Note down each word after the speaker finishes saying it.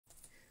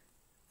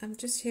I'm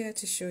just here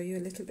to show you a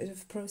little bit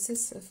of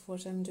process of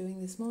what I'm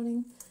doing this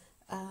morning.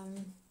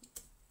 And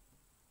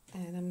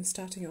I'm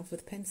starting off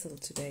with pencil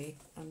today,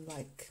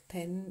 unlike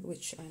pen,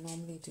 which I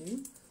normally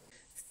do.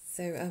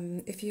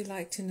 So if you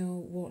like to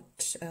know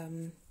what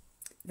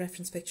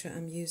reference picture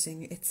I'm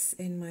using, it's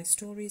in my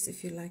stories.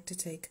 If you like to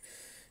take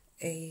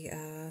a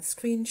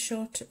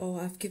screenshot,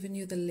 or I've given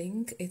you the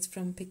link, it's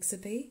from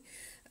Pixabay.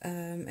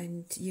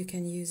 And you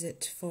can use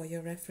it for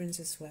your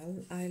reference as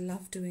well. I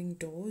love doing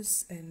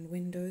doors and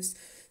windows,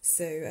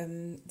 so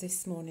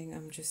this morning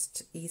I'm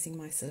just easing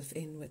myself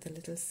in with a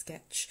little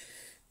sketch,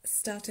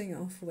 starting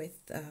off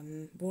with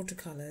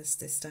watercolors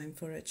this time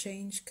for a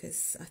change,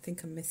 because I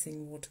think I'm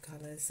missing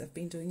watercolors. I've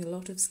been doing a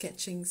lot of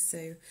sketching,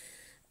 so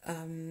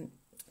I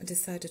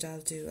decided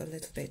I'll do a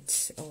little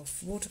bit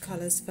of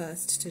watercolors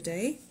first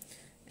today,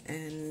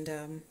 and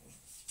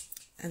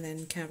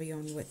then carry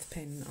on with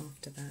pen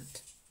after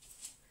that.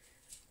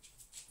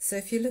 So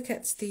if you look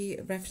at the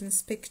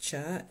reference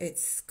picture,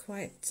 it's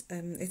quite,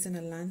 it's in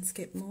a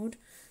landscape mode,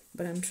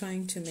 but I'm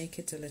trying to make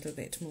it a little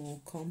bit more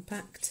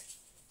compact.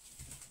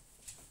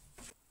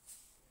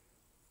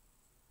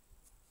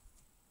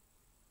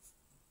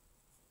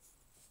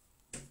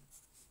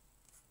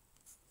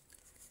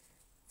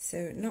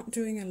 So not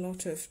doing a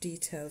lot of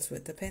details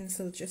with the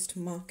pencil, just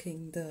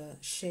marking the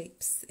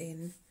shapes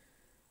in,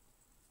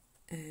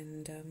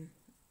 and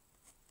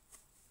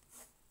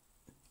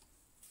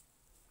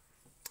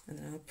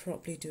then I'll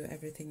probably do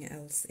everything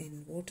else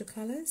in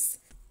watercolors.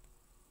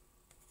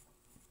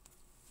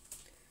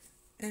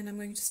 And I'm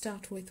going to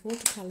start with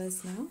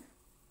watercolors now.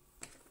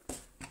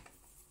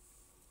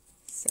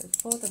 So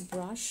for the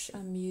brush,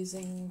 I'm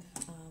using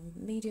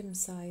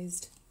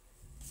medium-sized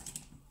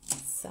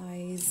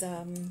size,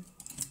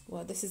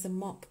 well, this is a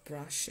mop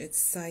brush, it's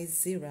size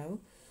 0,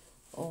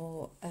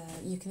 or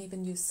you can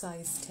even use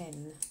size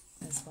 10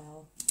 as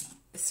well.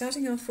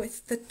 Starting off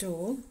with the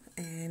door,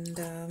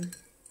 and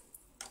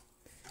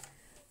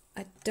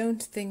I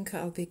don't think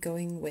I'll be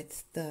going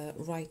with the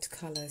right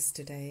colours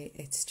today.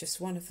 It's just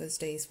one of those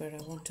days where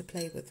I want to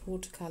play with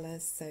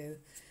watercolours, so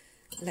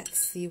let's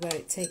see where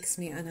it takes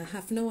me, and I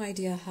have no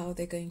idea how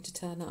they're going to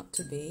turn out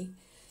to be,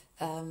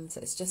 so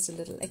it's just a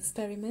little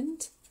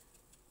experiment.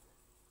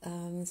 So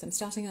I'm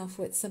starting off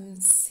with some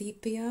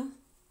sepia,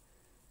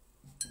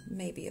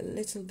 maybe a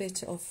little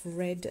bit of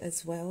red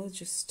as well,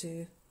 just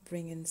to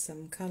bring in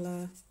some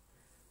colour.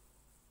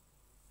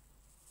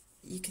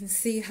 You can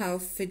see how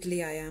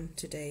fiddly I am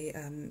today.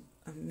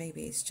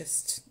 Maybe it's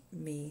just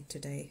me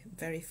today,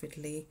 very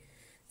fiddly.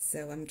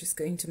 So I'm just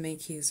going to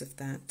make use of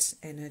that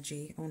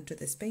energy onto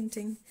this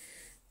painting.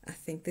 I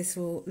think this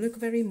will look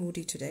very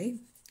moody today,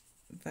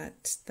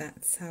 but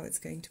that's how it's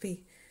going to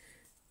be.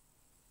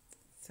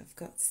 So I've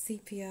got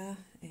sepia,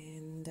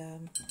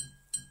 and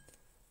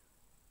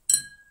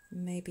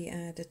maybe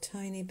add a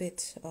tiny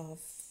bit of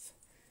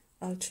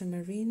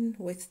ultramarine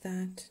with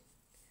that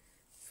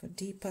for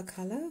deeper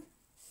colour.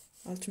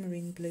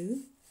 Ultramarine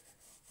blue.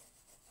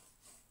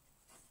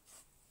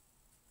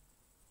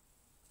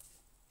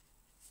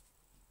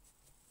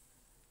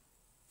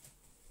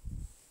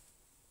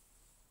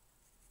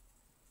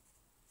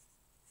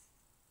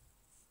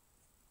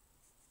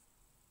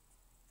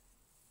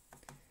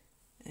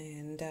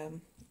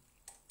 And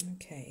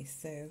okay,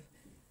 so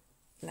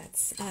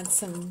let's add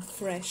some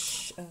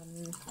fresh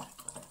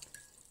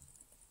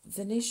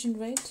Venetian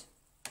red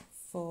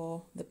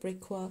for the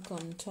brickwork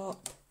on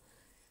top.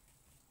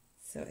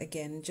 So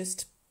again,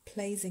 just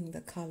placing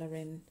the colour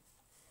in.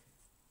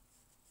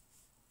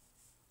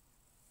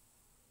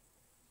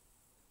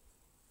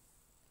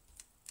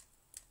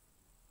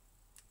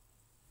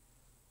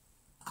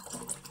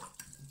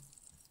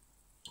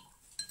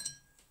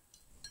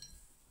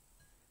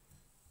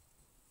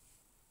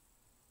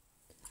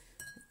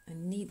 I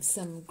need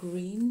some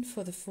green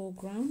for the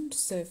foreground.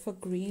 So for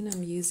green,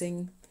 I'm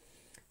using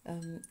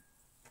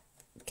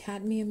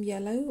cadmium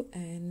yellow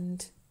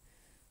and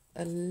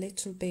a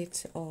little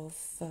bit of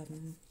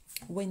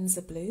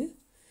Winsor blue,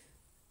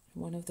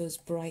 one of those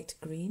bright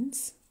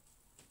greens.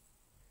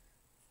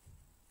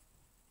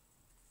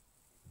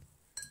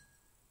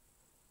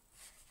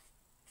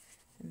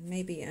 And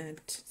maybe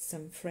add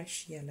some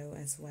fresh yellow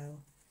as well.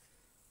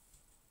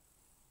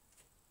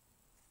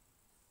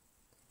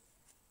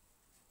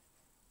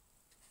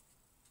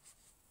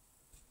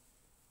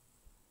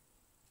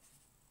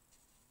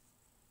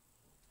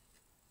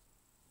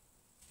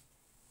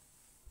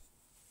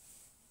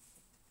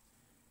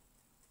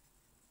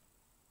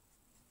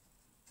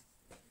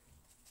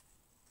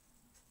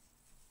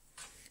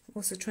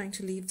 Also trying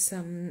to leave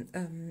some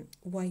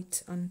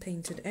white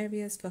unpainted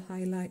areas for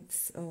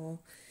highlights, or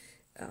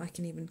I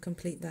can even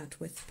complete that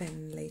with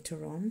pen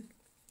later on.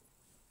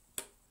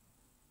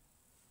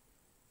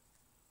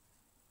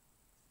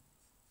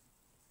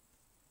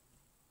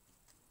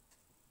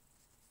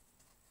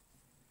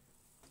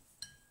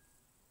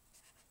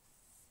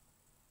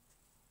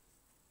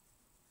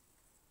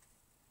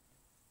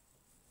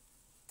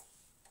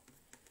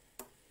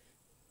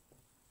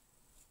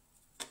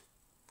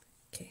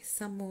 Okay,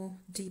 some more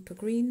deeper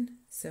green.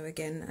 So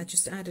again, I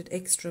just added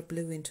extra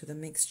blue into the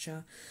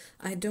mixture.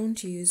 I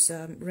don't use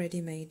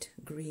ready-made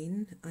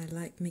green. I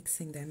like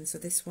mixing them. So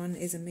this one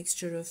is a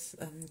mixture of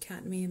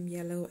cadmium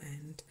yellow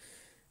and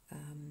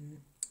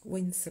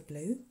Winsor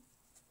blue.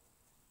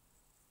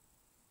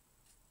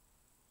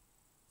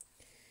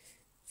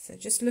 So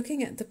just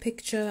looking at the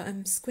picture,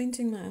 I'm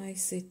squinting my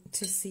eyes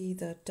to see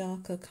the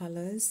darker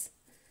colours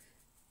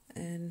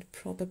and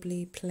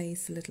probably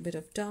place a little bit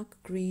of dark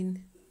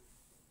green.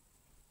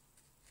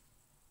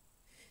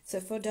 So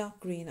for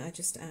dark green, I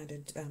just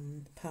added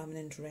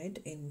permanent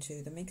red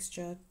into the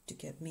mixture to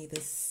get me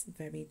this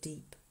very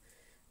deep,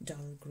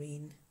 dull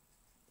green.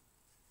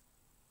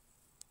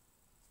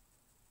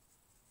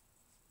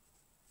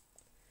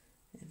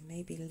 And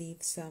maybe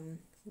leave some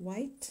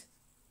white.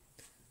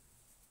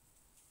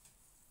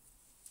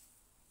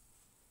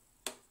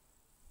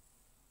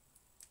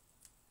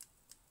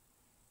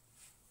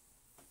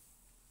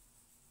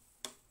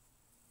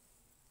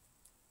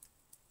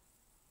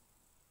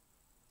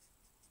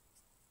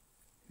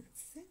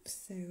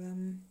 So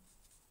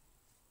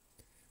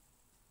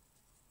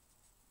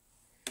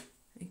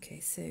okay,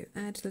 so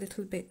add a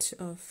little bit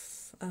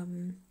of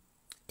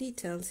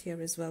details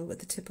here as well with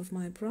the tip of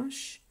my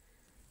brush.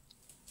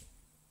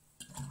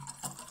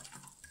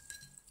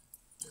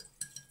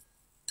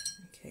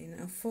 Okay,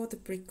 now for the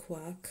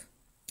brickwork,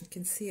 you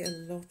can see a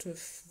lot of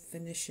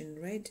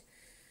Venetian red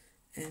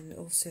and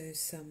also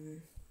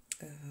some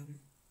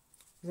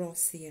raw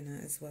sienna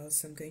as well,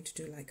 so I'm going to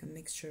do like a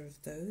mixture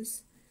of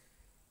those.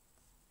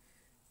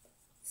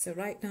 So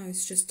right now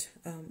it's just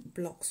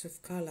blocks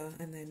of colour,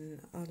 and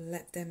then I'll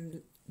let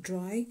them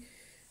dry,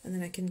 and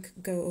then I can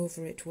go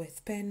over it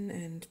with pen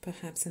and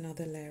perhaps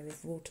another layer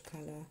of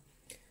watercolour,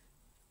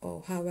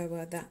 or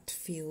however that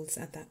feels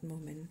at that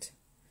moment.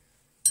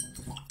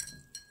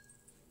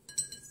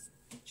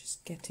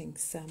 Just getting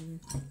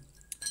some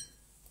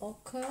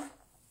ochre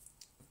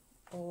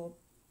or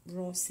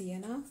raw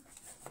sienna.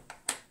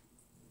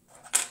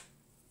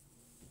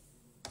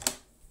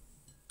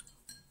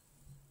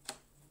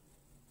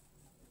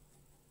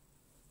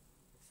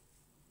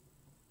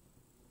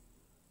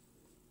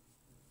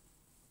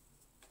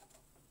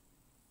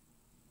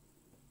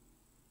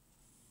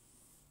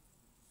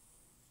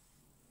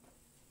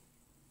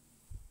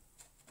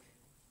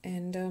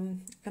 And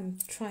I'm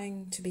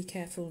trying to be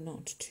careful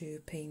not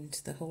to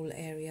paint the whole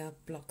area,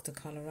 block the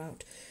colour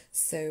out,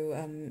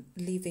 so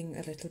leaving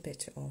a little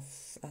bit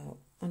of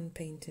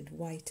unpainted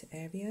white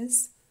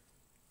areas.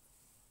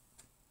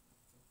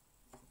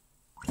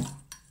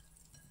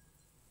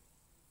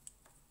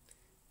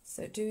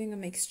 So doing a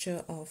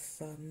mixture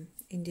of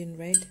Indian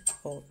red,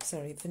 or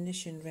sorry,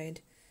 Venetian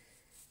red,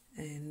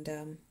 and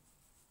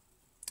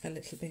a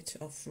little bit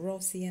of raw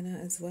sienna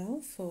as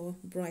well for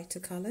brighter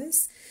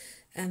colours.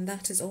 And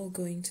that is all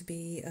going to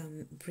be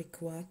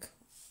brickwork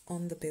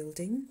on the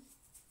building.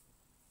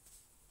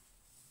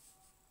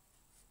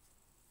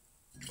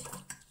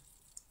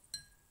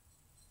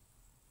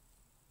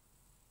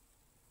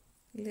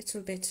 A little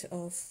bit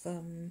of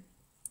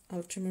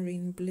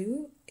ultramarine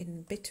blue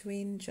in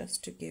between,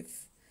 just to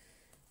give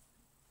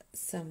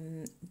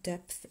some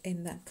depth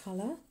in that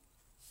colour.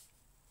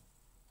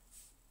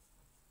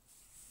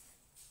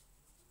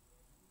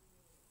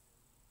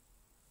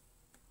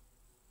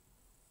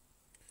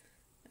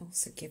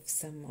 Also give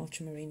some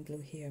ultramarine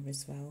blue here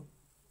as well.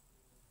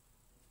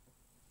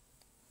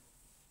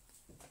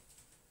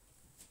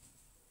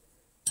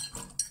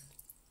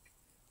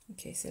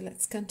 Okay, so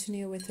let's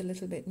continue with a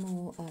little bit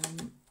more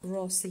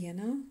raw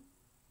sienna.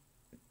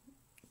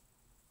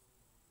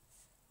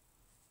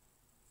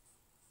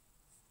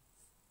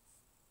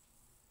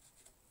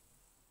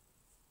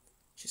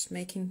 Just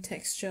making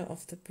texture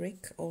of the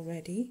brick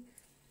already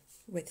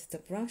with the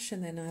brush,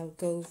 and then I'll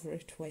go over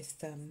it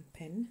with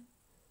pen.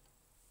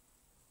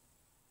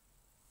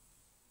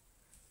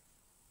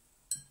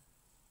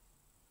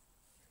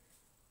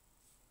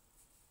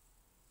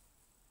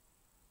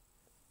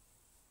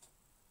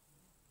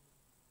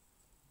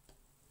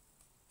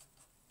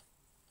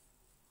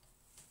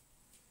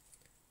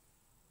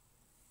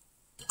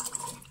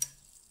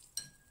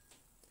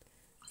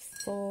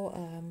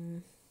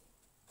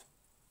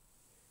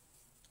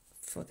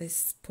 For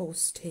this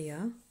post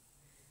here,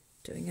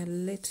 doing a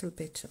little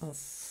bit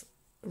of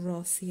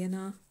raw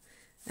sienna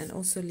and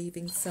also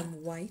leaving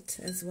some white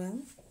as well.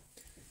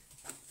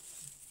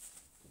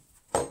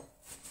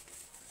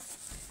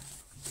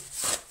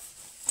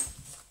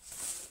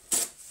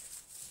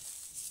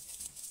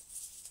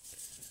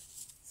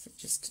 So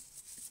just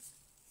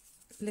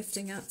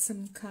lifting out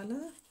some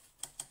colour.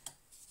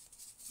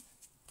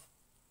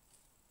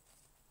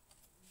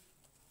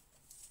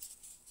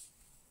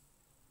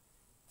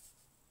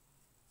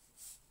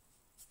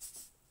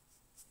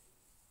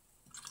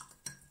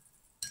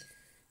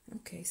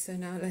 Okay, so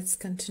now let's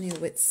continue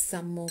with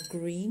some more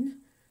green.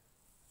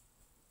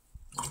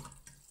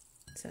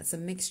 So it's a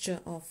mixture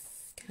of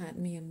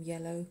cadmium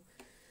yellow,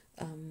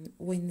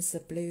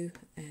 Winsor blue,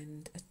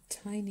 and a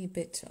tiny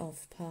bit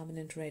of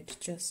permanent red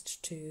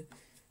just to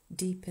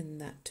deepen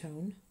that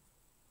tone.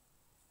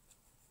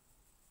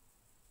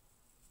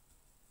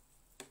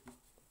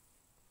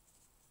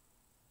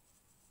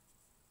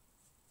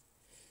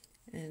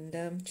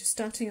 And just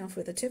starting off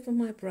with the tip of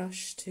my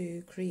brush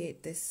to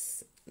create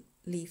this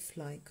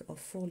leaf-like or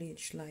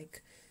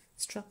foliage-like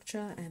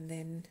structure, and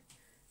then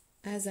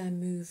as I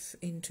move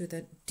into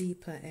the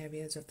deeper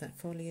areas of that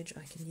foliage,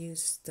 I can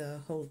use the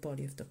whole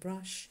body of the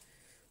brush.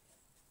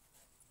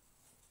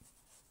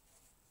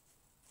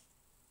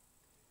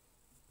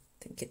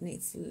 I think it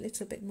needs a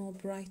little bit more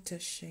brighter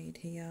shade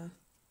here.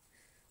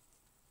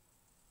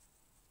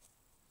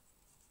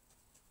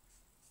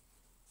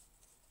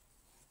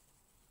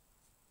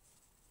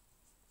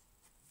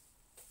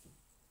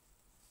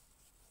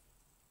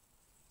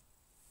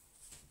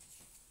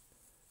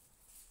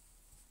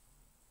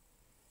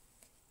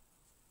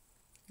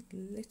 A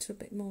little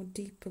bit more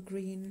deeper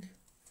green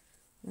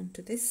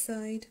onto this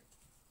side.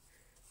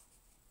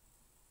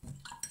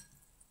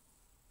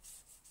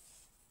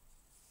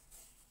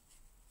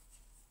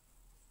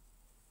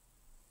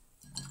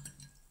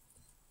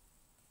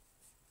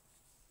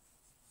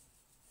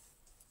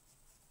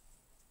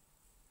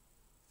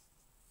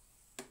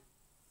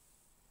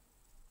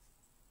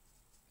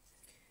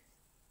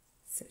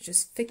 So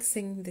just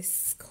fixing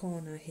this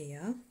corner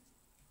here.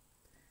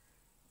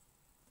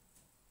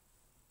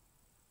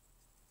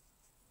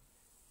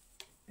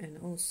 And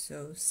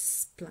also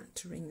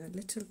splattering a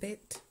little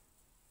bit.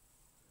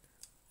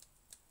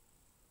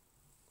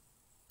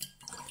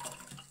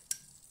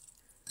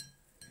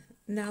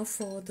 Now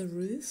for the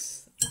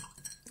roof,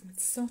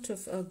 it's sort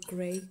of a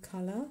grey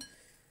colour,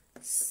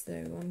 so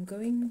I'm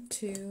going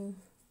to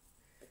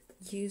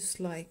use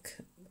like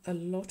a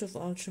lot of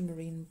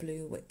ultramarine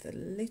blue with a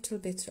little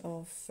bit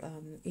of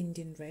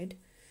Indian red,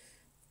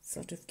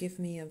 sort of give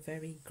me a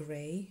very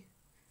grey,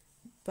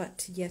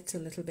 but yet a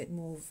little bit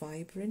more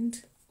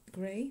vibrant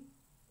grey.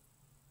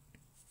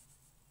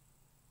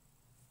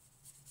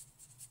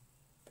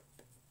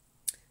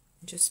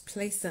 Just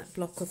place that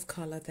block of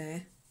colour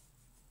there.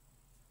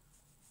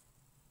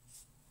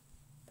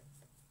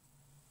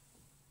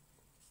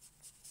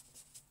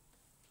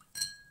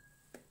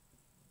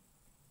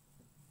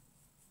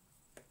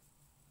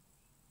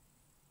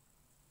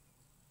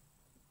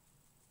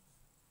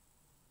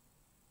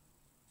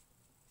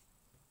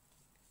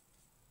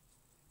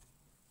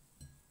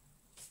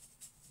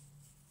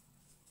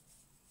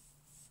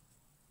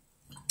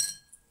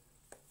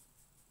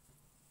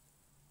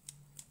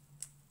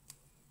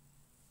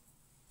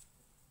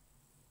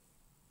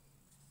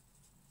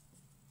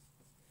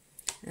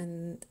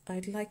 And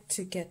I'd like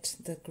to get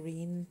the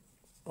green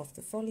of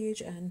the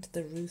foliage and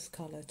the roof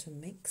colour to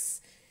mix,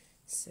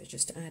 so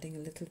just adding a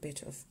little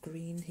bit of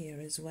green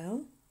here as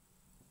well.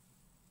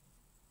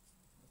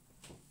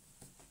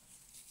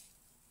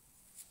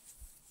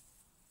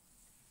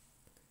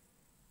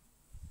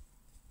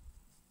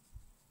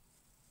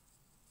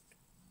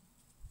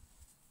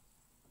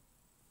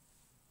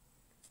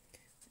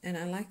 And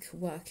I like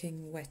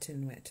working wet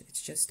and wet. It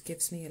just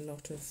gives me a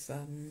lot of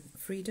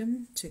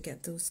freedom to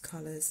get those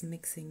colours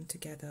mixing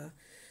together,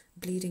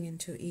 bleeding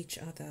into each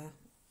other,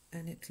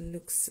 and it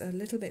looks a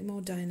little bit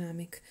more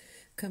dynamic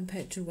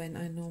compared to when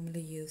I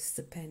normally use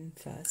the pen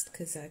first,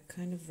 because I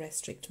kind of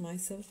restrict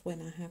myself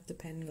when I have the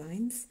pen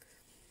lines.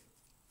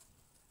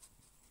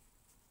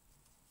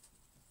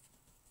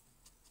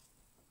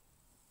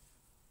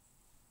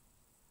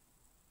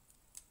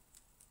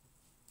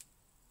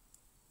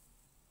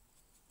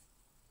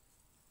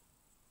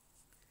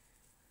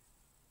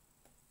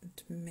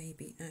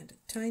 Maybe add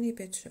a tiny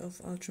bit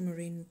of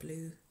ultramarine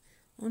blue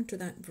onto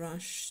that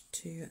brush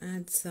to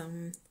add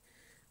some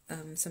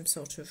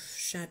sort of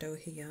shadow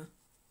here.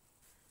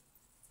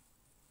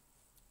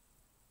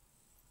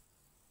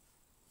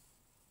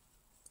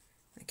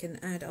 I can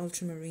add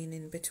ultramarine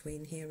in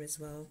between here as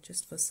well,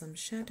 just for some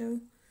shadow.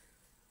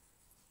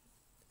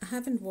 I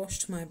haven't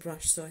washed my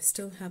brush, so I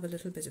still have a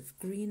little bit of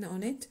green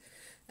on it,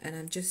 and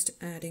I'm just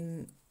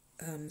adding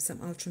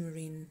some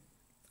ultramarine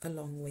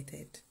along with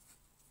it.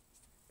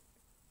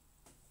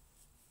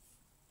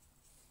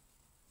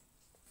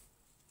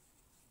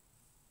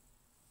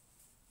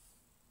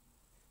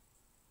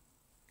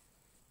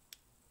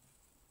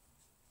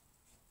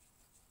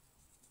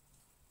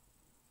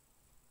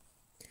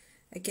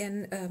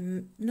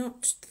 Again,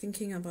 not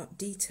thinking about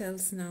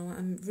details now,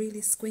 I'm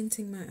really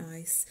squinting my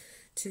eyes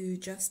to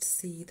just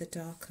see the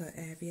darker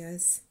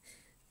areas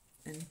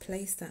and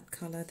place that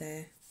colour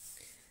there.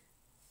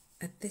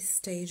 At this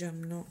stage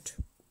I'm not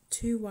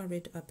too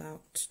worried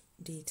about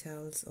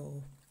details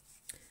or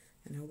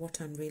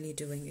what I'm really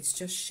doing. It's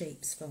just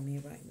shapes for me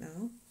right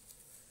now.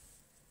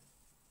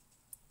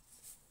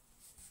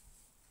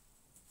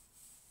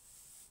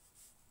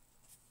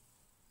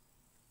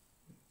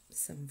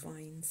 Some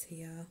vines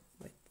here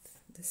with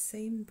the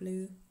same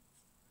blue.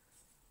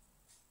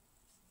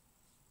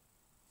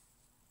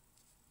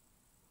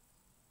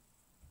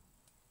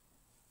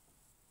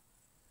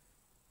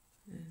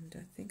 And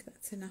I think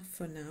that's enough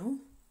for now.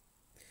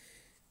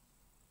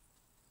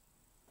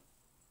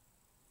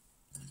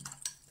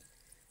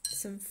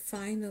 Some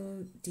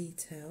final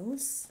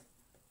details.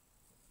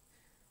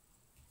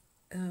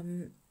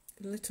 A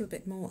little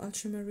bit more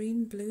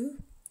ultramarine blue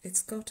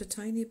it's got a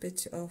tiny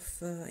bit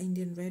of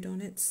Indian red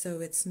on it, so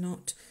it's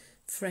not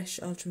fresh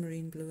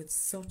ultramarine blue, it's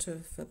sort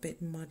of a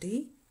bit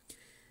muddy,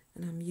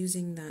 and I'm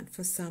using that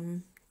for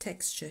some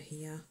texture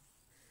here.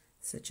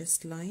 So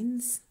just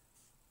lines.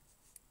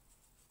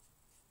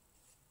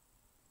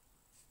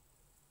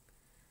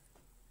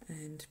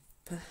 And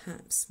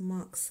perhaps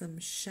mark some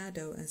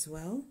shadow as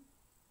well.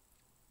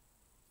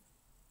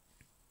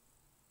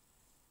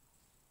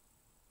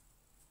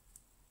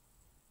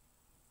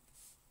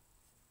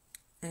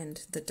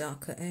 And the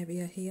darker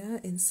area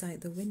here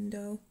inside the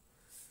window.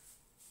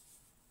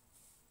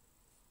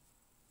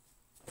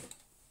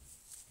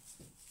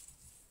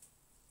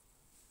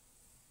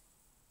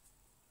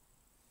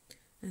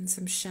 And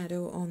some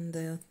shadow on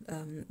the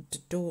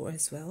door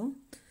as well.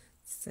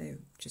 So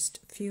just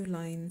a few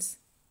lines.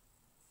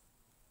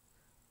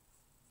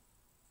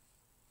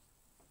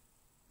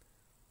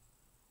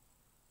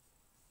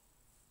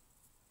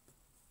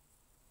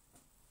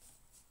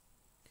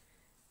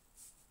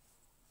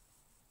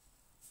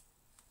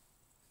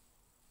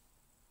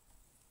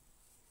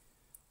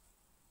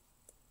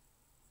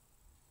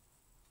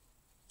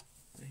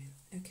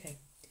 Okay,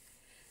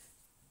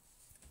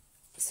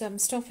 so I'm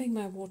stopping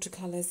my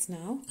watercolors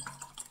now.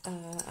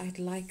 I'd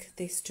like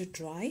this to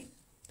dry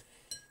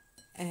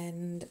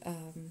and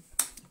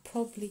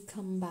probably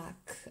come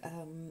back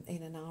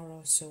in an hour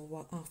or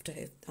so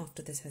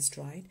after this has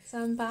dried.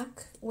 So I'm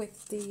back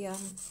with the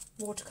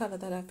watercolor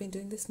that I've been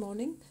doing this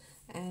morning,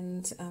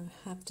 and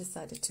have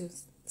decided to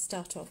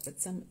start off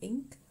with some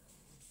ink.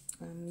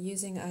 I'm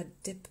using a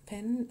dip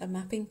pen, a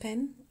mapping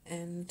pen,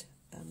 and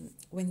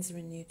Winsor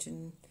 &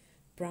 Newton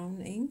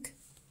brown ink.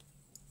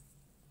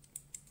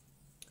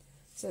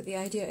 So the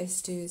idea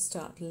is to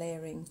start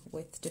layering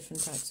with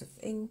different types of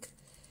ink,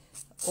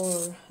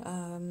 or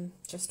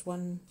just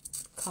one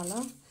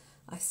color.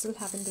 I still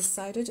haven't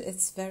decided.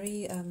 It's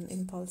very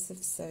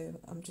impulsive, so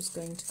I'm just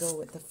going to go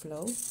with the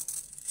flow.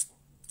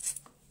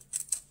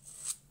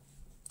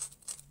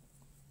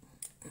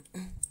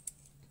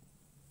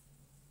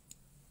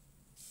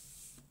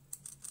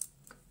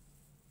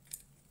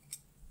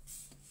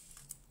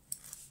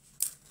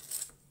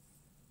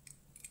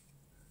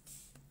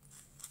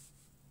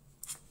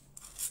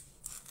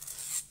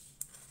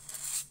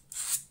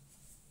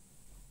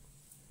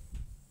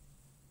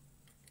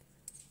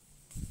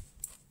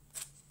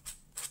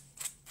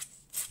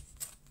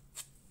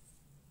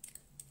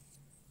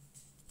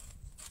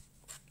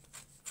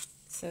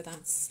 So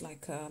that's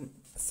like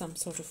some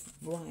sort of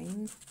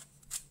vine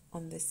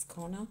on this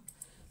corner.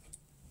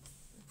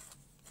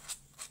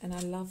 And I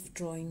love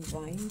drawing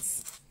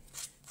vines.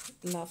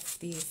 Love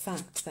the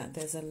fact that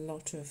there's a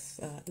lot of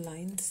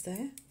lines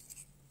there.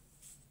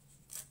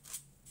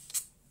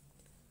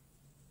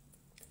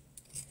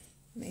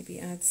 Maybe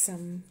add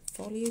some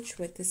foliage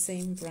with the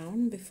same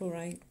brown before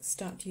I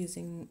start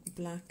using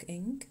black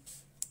ink.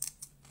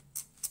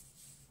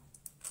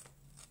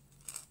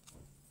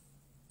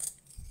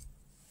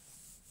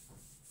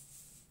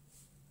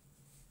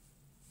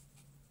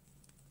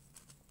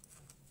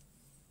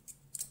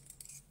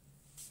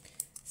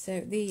 So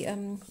the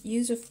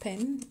use of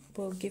pen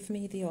will give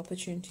me the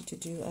opportunity to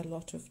do a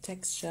lot of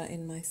texture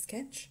in my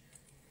sketch.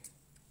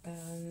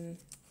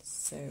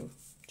 So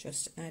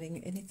just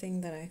adding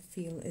anything that I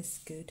feel is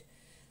good.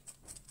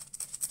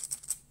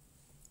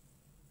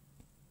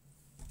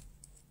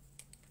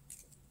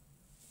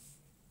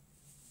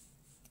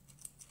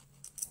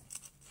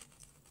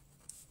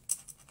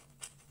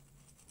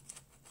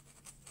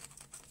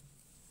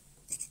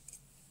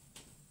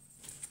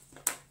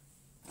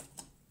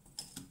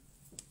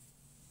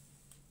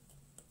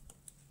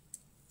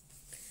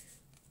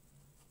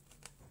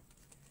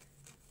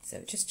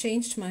 So just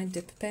changed my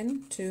dip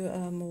pen to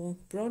a more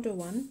broader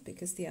one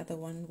because the other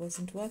one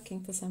wasn't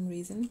working for some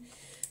reason.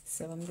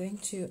 So I'm going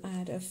to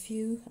add a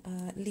few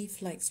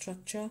leaf-like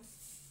structure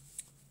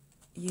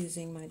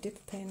using my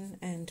dip pen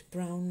and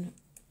brown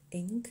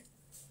ink.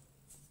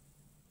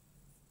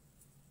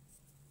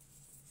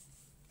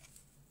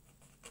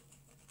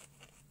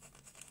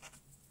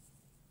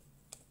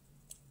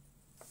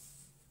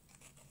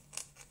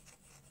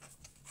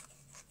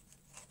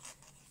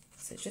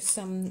 So just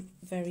some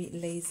very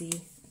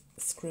lazy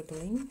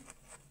scribbling.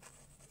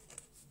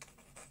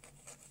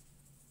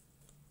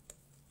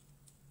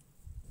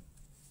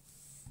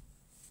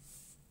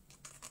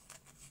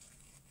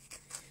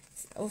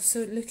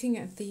 Also, looking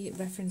at the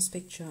reference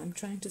picture, I'm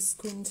trying to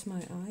squint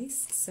my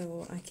eyes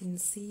so I can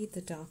see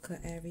the darker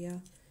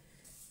area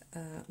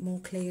more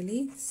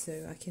clearly,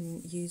 so I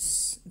can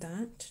use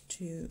that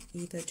to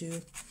either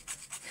do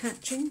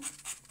hatching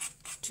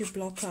to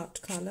block out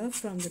color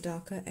from the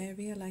darker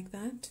area like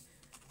that,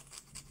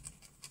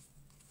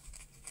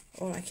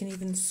 or I can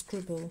even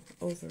scribble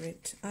over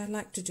it. I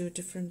like to do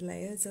different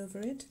layers over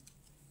it.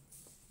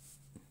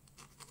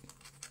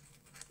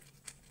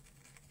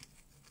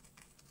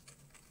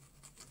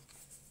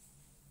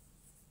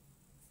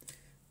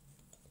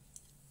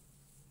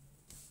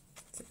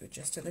 So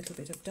just a little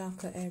bit of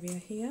darker area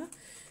here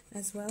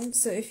as well.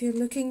 So if you're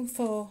looking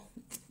for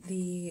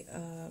the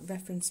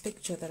reference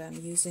picture that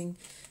I'm using,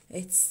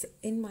 it's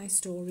in my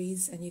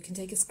stories, and you can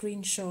take a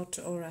screenshot,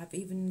 or I've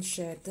even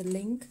shared the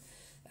link.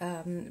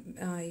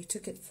 I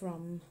took it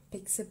from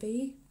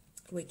Pixabay,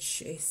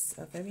 which is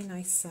a very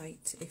nice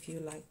site if you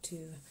like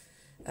to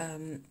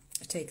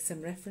take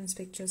some reference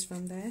pictures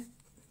from there.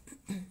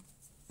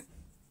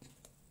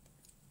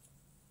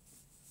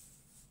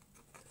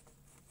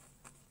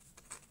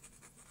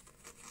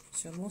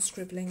 So more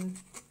scribbling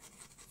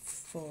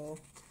for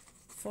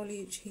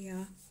foliage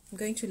here. I'm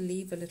going to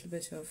leave a little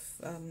bit of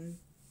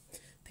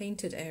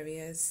painted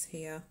areas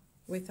here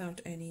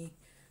without any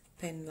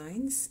pen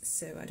lines,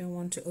 so I don't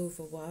want to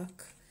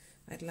overwork.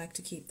 I'd like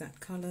to keep that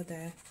color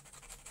there.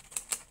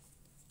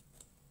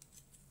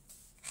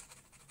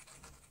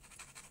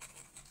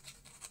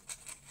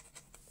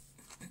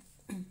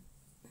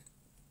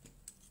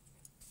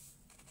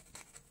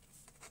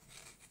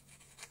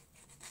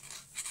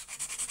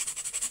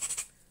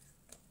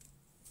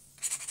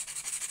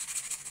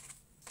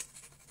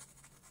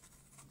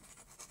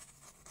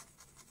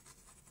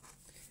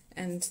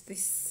 And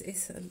this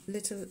is a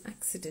little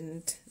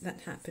accident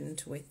that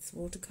happened with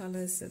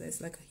watercolors. So there's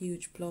like a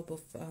huge blob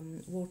of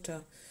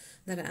water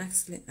that I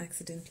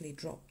accidentally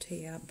dropped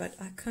here, but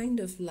I kind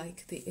of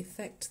like the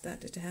effect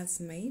that it has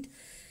made,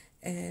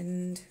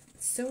 and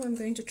so I'm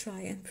going to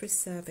try and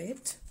preserve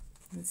it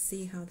and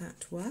see how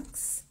that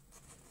works.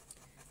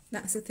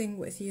 That's the thing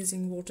with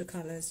using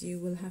watercolors, you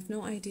will have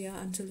no idea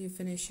until you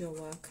finish your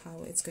work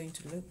how it's going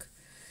to look.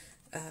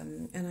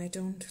 And I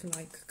don't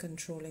like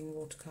controlling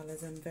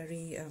watercolors. I'm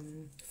very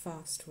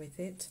fast with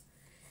it,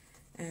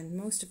 and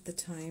most of the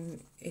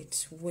time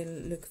it will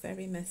look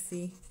very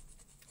messy,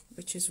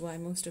 which is why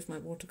most of my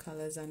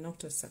watercolors are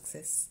not a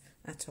success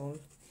at all.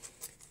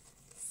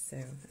 So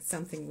it's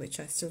something which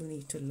I still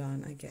need to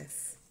learn, I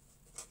guess.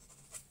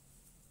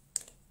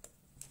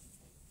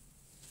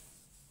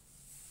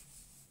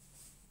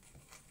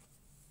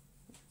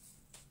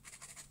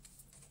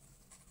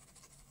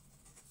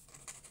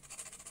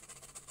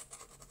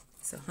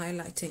 So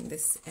highlighting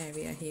this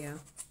area here.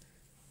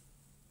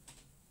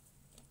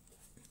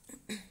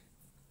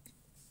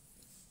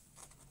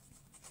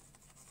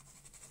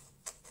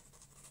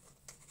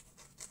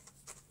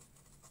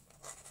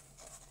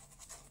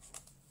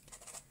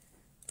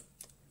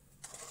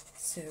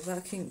 So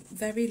working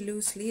very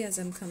loosely as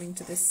I'm coming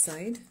to this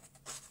side.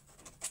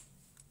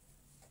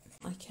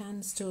 I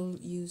can still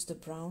use the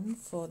brown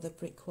for the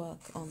brickwork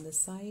on the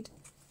side,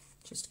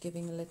 just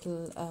giving a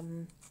little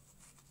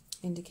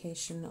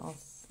indication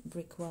of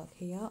brickwork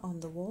here on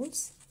the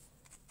walls.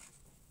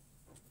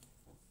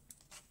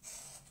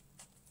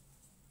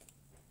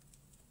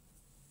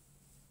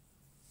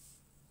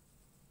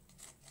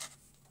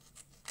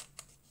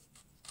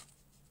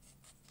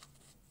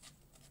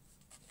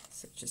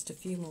 So just a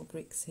few more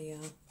bricks here.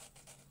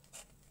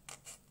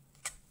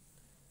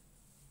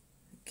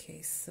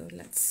 Okay, so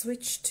let's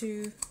switch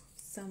to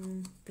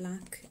some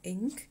black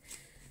ink.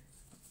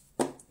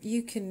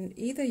 You can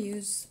either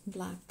use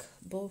black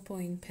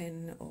ballpoint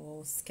pen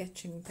or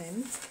sketching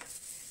pen.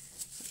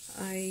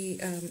 I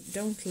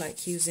don't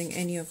like using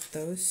any of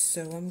those,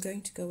 so I'm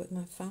going to go with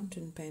my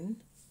fountain pen.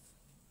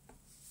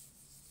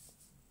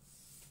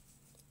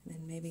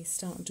 And maybe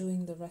start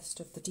doing the rest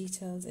of the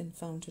details in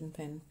fountain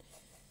pen.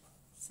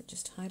 So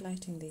just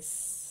highlighting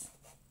this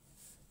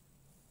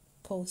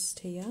post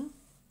here.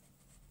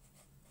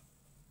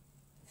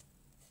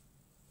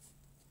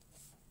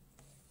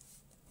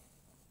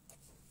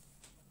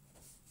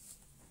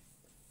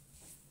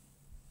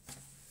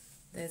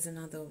 There's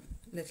another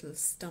little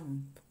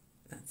stump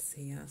that's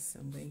here, so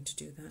I'm going to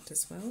do that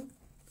as well.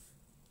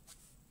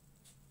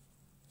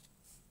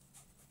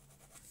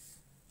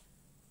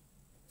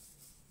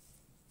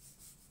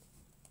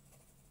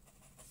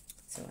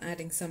 So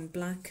adding some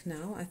black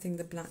now. I think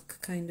the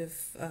black kind of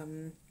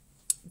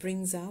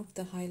brings out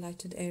the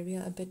highlighted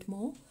area a bit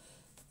more.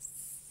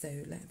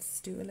 So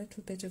let's do a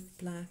little bit of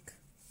black.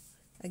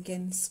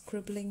 Again,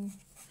 scribbling,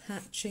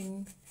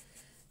 hatching,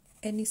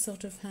 any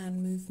sort of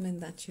hand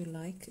movement that you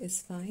like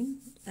is fine.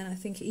 And I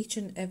think each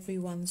and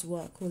everyone's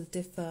work will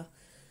differ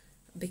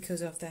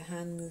because of their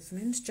hand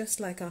movement. Just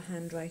like our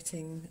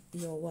handwriting,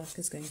 your work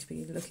is going to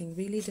be looking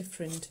really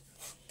different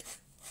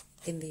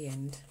in the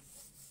end.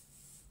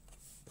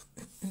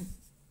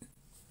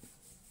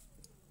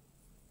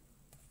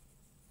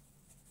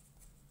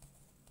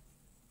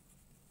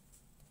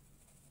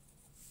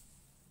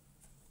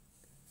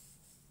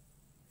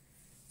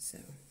 So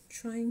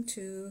trying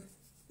to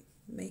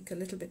make a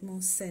little bit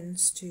more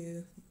sense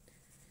to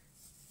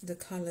the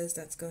colors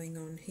that's going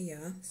on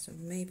here. So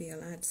maybe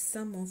I'll add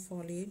some more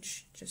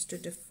foliage just to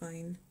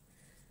define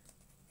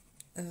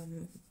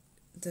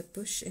the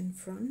bush in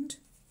front,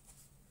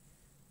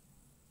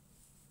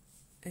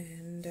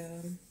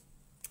 and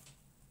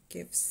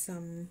give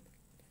some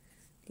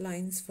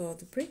lines for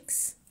the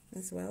bricks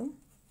as well.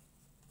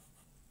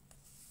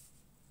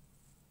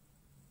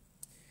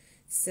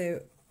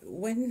 So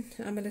when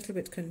I'm a little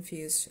bit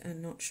confused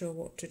and not sure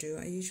what to do,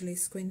 I usually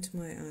squint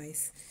my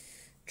eyes,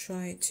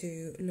 try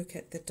to look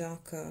at the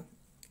darker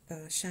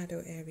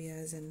shadow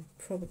areas and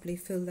probably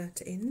fill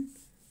that in.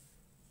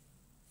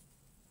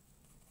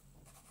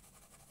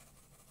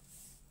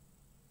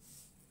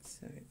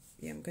 So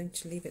yeah, I'm going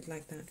to leave it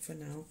like that for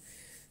now.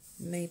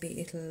 Maybe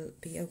it'll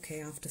be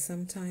okay after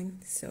some time.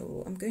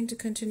 So I'm going to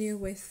continue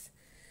with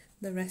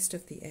the rest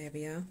of the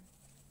area.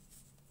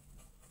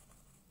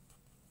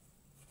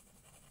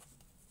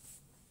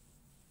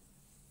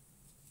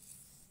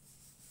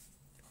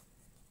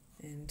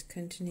 And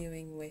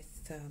continuing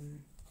with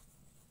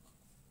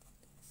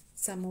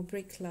some more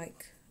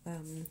brick-like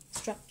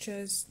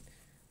structures.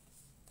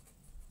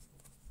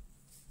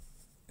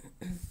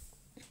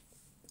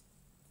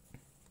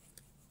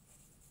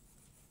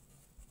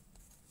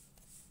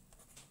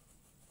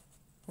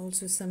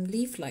 Also some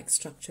leaf-like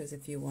structures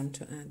if you want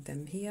to add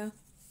them here.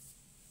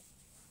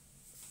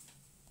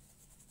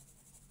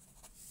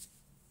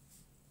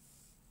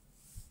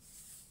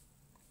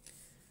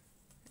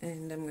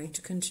 And I'm going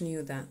to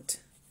continue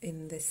that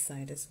in this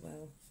side as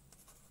well.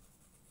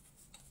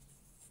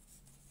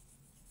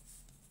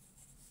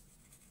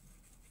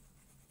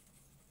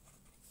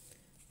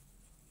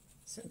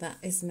 So that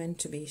is meant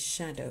to be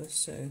shadow,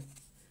 so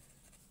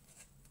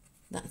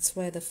that's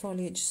where the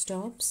foliage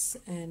stops,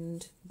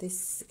 and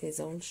this is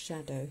all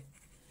shadow.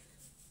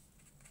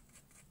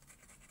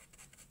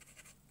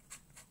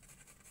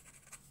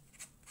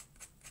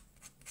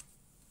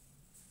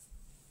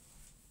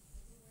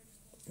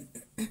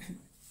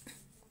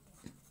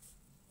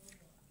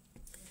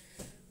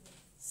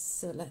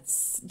 So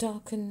let's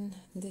darken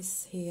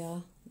this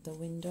here, the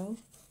window.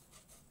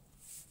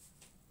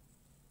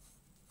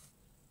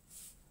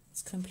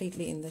 It's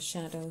completely in the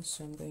shadow,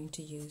 so I'm going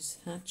to use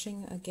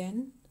hatching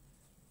again.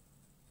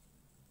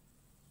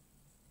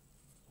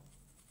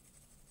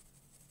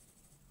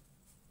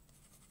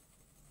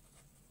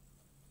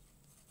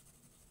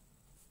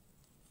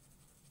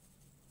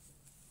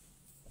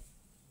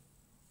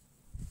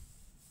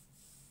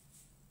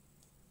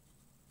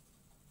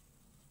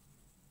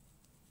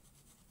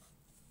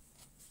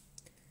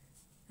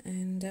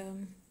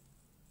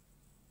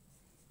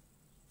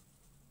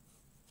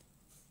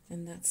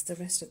 And that's the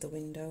rest of the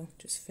window,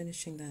 just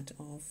finishing that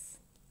off.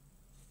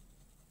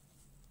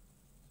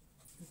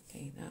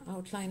 Okay, now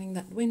outlining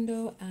that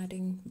window,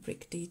 adding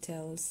brick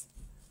details.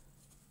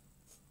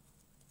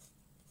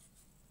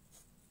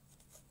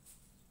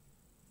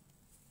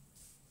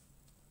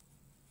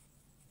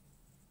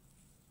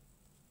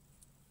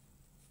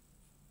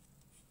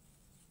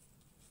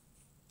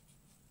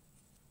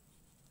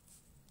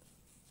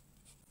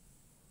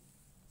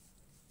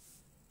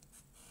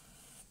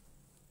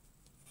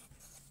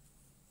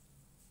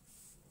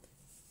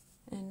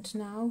 And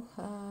now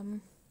a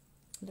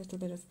little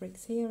bit of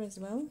bricks here as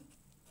well.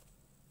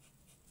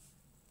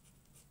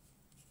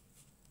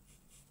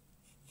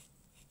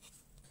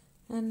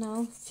 And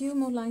now a few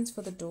more lines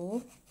for the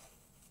door.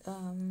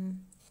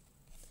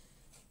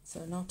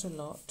 So not a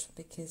lot,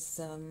 because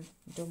I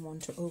don't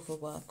want to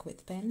overwork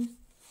with pen.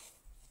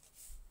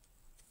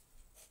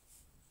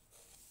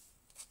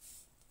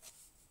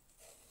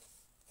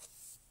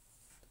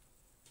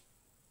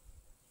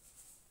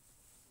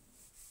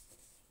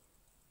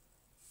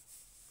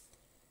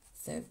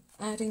 So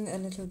adding a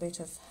little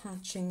bit of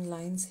hatching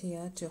lines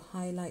here to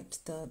highlight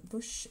the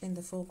bush in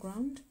the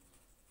foreground.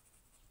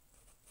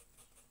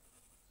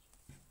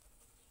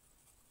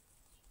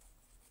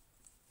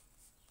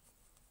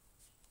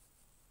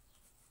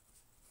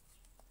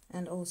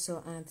 And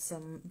also add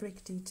some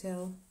brick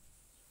detail.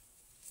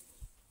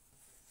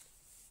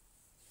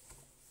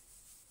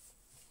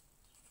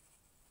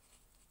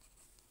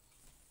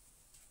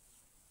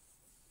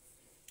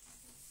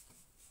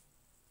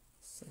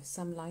 So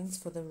some lines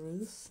for the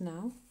roof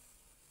now.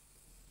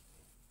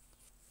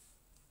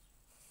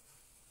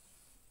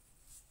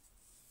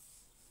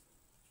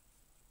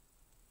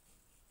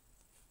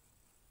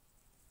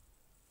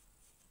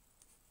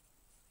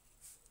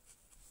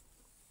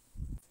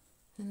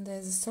 And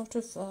there's a sort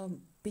of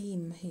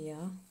beam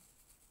here.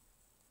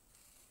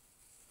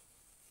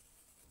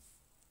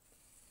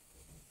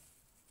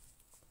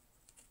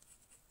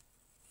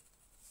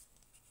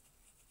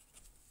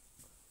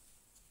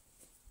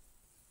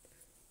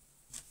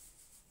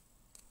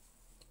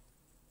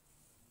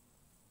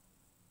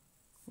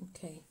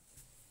 Okay,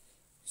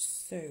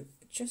 so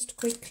just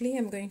quickly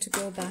I'm going to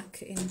go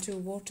back into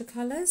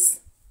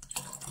watercolors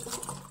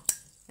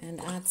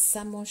and add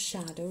some more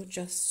shadow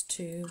just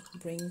to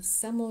bring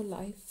some more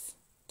life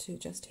to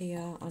just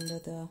here under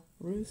the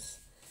roof.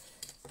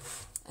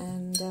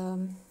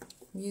 And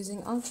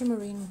using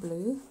ultramarine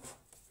blue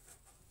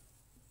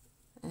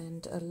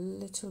and a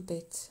little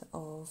bit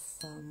of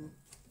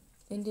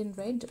Indian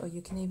red, or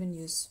you can even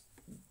use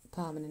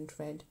permanent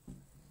red.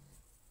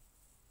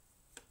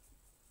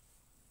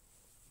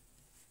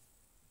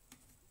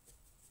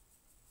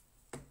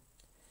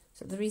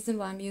 So the reason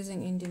why I'm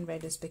using Indian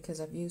red is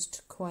because I've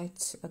used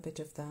quite a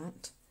bit of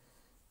that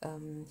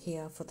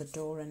here for the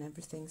door and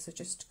everything. So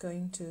just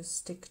going to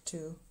stick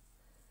to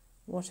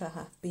what I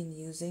have been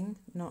using,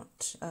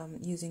 not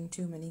using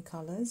too many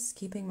colors,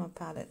 keeping my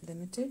palette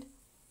limited.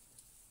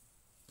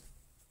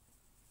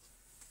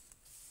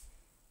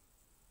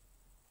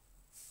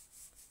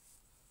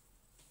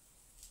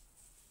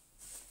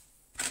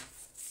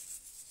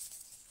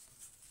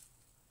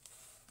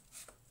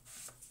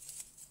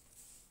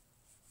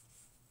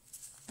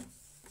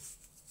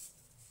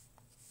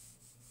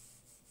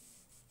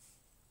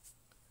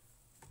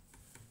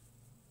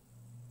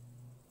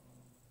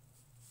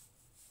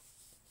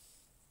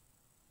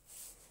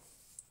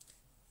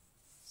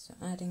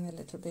 adding a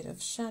little bit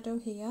of shadow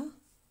here.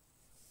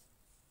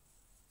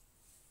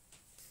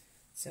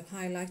 So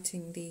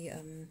highlighting the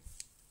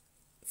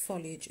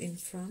foliage in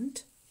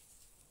front.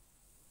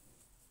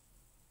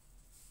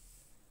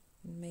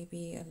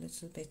 Maybe a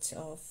little bit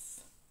of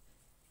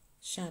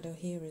shadow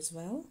here as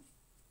well.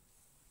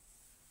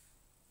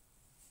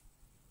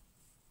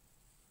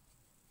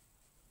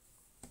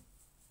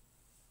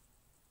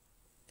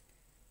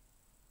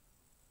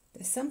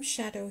 There's some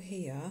shadow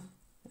here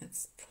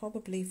that's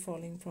probably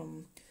falling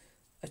from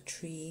a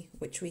tree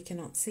which we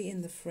cannot see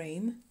in the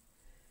frame,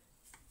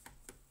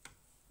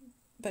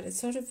 but it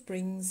sort of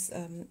brings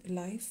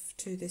life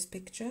to this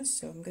picture,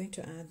 so I'm going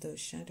to add those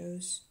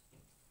shadows.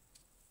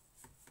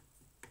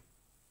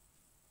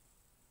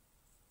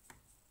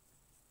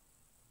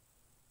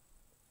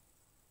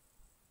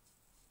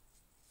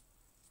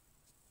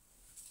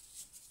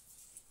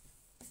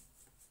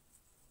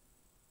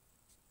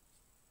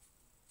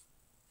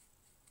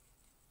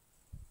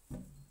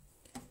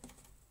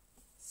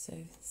 So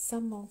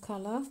some more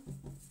color,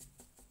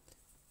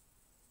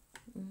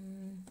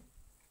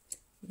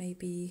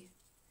 maybe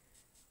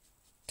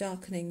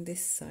darkening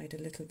this side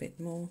a little bit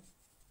more.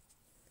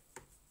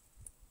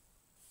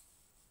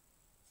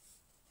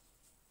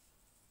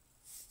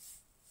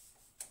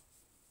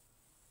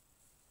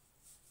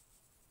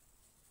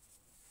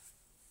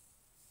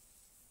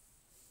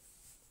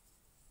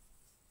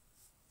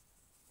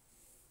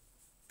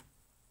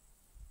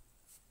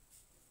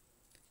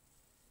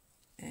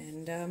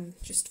 And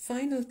just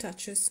final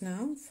touches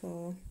now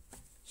for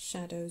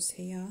shadows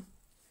here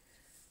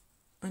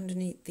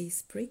underneath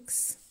these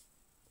bricks.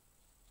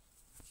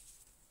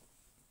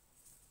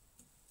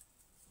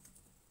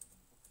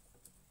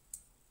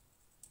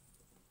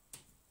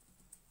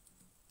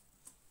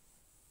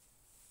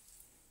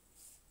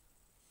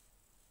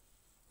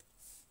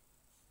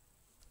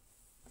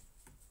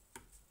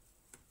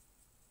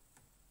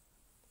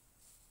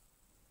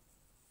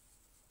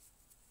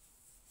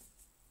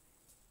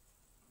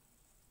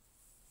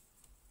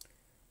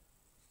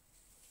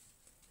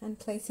 And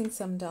placing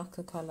some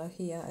darker color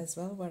here as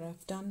well, where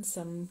I've done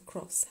some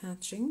cross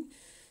hatching.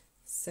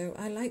 So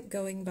I like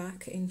going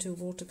back into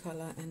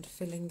watercolor and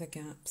filling the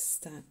gaps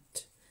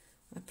that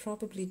I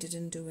probably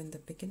didn't do in the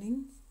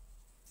beginning.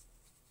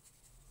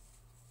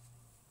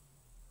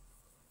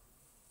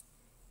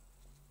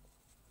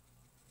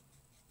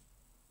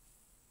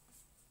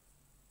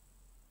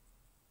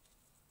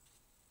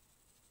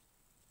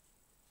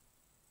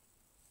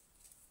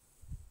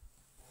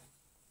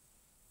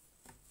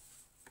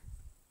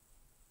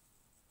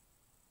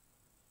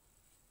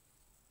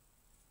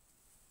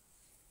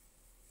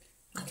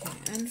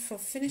 And for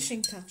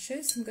finishing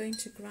touches, I'm going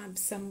to grab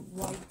some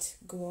white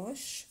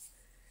gouache.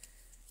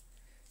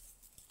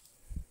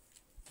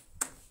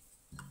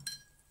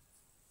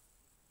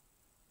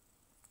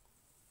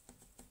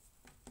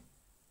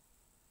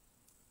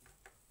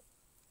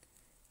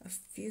 A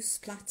few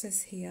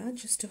splatters here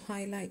just to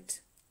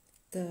highlight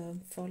the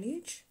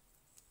foliage.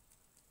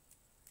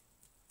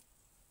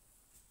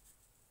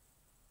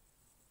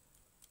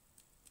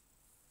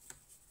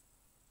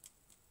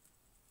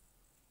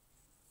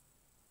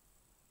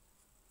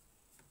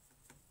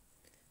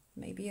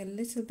 Maybe a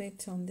little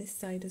bit on this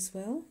side as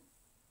well.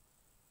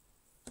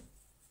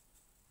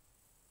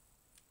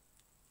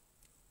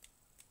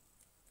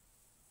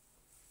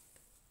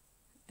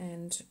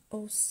 And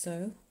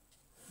also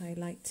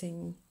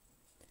highlighting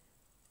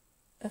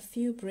a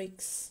few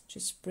bricks,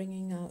 just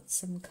bringing out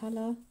some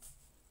color.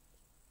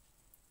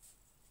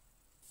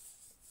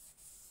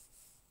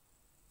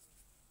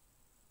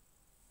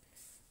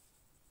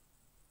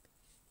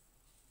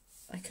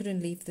 I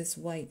couldn't leave this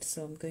white,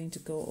 so I'm going to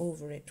go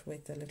over it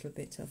with a little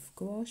bit of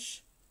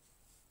gouache.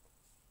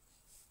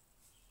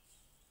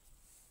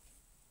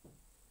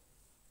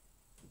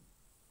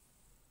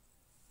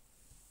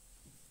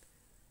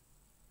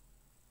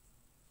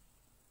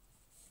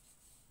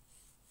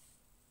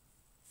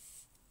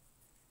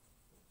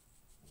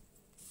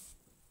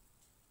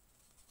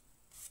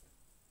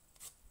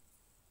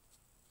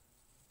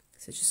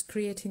 So just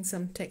creating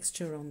some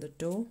texture on the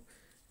door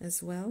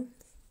as well.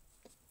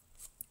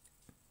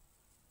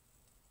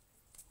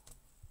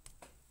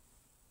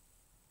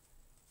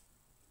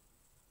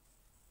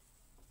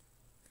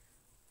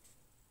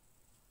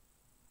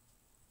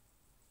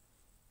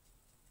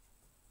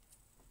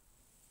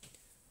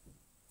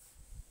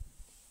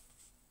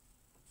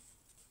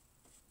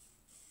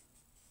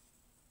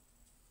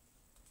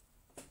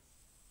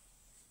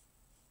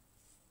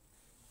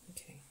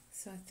 Okay,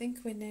 so I think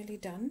we're nearly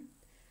done.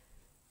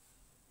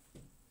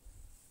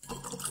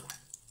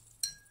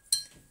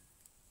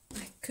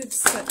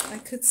 I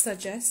could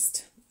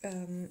suggest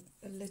a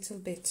little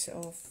bit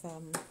of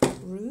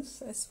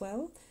ruth as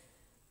well,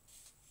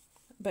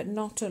 but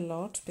not a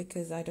lot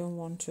because I don't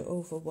want to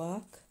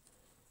overwork.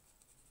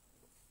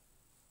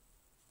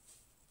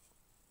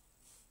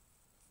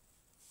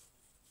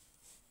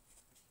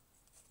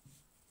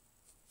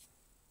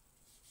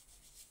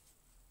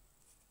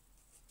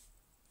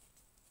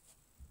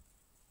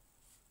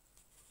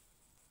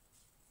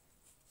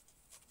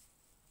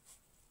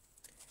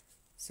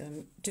 So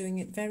I'm doing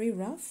it very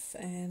rough,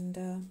 and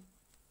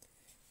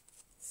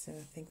so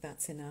I think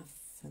that's enough,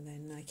 and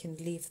then I can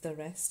leave the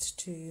rest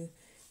to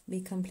be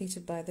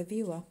completed by the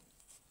viewer.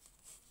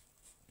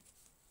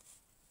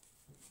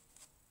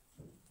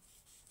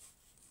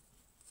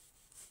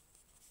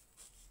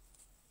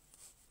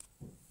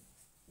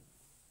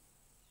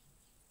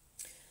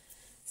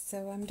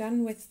 So I'm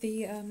done with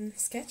the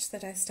sketch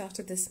that I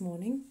started this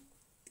morning.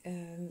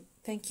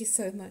 Thank you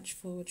so much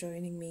for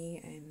joining me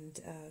and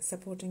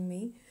supporting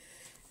me.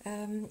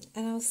 And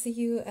I'll see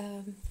you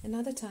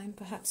another time,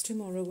 perhaps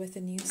tomorrow, with a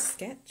new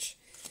sketch.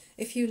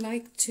 If you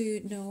like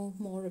to know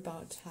more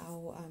about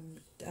how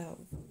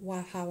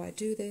I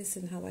do this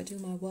and how I do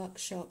my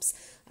workshops,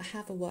 I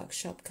have a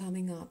workshop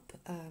coming up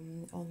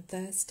on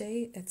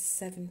Thursday at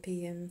 7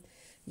 p.m.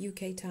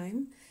 UK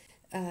time.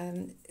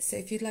 So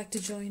if you'd like to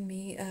join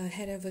me,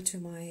 head over to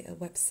my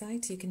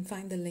website. You can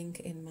find the link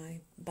in my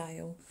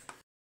bio.